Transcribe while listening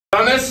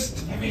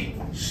Honest,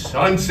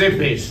 sonsie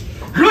face,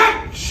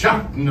 great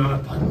shouting on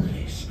a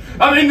Puddin-race.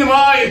 I'm in the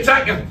eye, you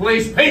take your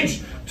place,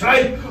 Painch,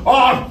 tripe,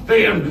 or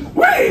thairm.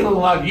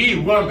 Weel, ye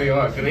wordy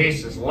or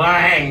graces,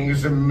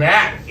 langs, and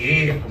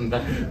mackie, and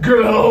the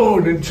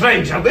groaning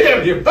trench, and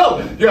there you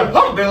fill, you're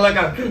hurdy like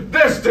a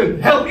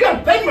distant hill, your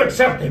thing would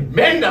serve to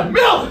mend a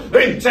mill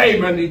in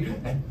time and need,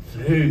 and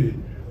through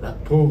the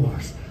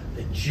pores,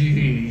 the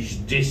juice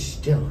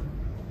distil.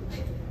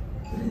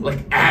 Like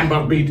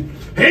amber bead,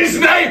 his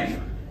knife!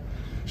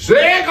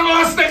 Say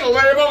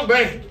rustic-labour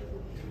dight,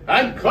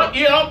 and cut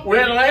you up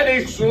with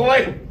ready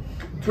slight,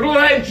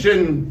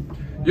 trenching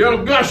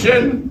your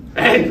gushing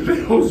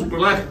entrails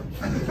black.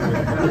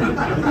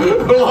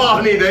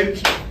 Blarney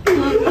ditch,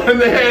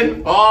 and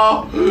then,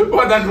 oh,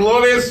 what a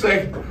glorious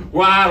sight,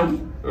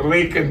 warm,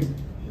 reeking.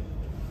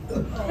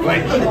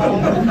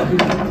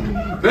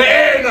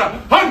 Then,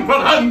 hand for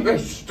hand, they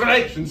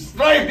stretch and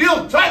strive.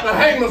 He'll take the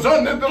hangers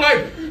on the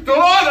drive. The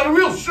ladder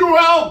will show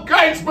all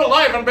kites, but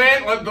live and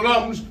like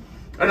drums.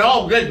 And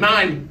all good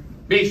man,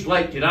 beast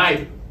like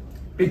today.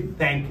 Big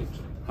thank you,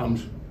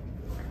 hums.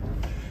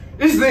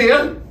 Is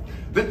there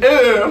the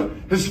air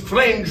his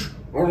French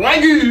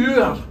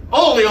ragout?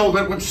 All the old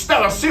that would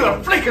stir a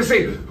sewer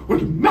fricassee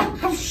would make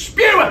her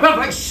spew a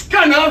perfect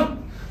skinner.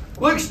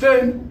 Looks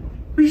down,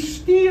 we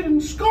stare in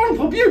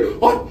scornful view,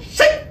 or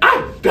sit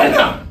at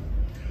dinner.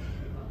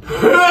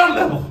 Poor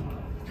devil!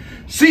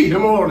 See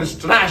him o'er his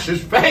trash,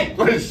 as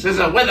feckless as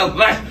a withered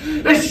lash,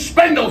 his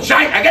spindle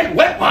shank again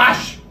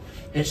whiplash.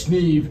 It's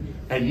neve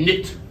and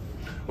knit,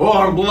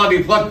 or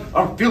bloody flood,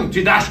 or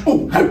filthy dash,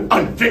 oh, how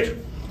unfit!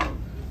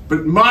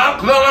 But mark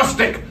the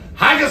rustic,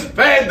 haggis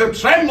fed, the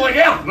trembling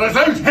earth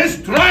resounds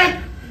his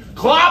tread,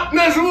 clapping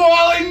his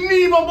wally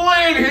neve a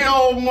blade,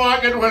 he'll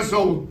mark and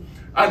whistle,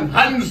 and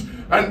hands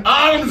and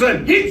arms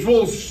and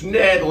heedful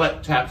sned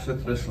lip taps the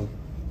thistle.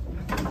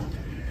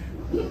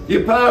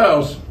 Ye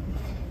powers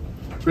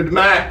would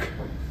mak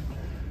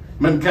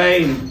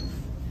mankind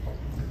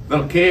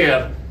their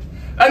care,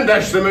 and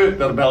dish them out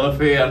their bill of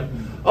fare.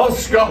 All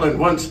Scotland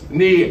wants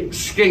nae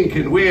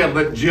skinking ware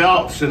that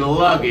jops and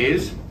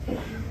luggies.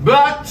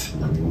 But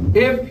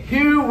if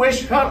you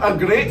wish her a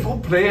grateful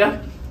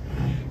prayer,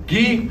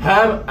 gie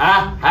her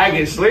a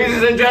haggis.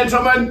 Ladies and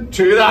gentlemen,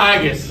 to the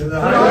haggis. To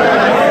the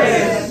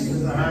haggis. To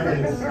the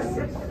haggis.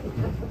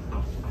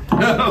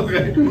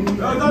 Okay.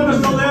 Well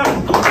done, Mr. Laird.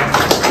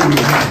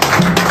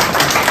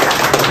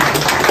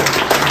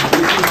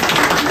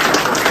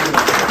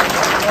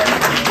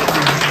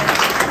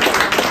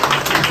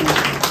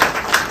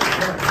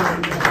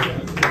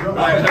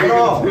 Right,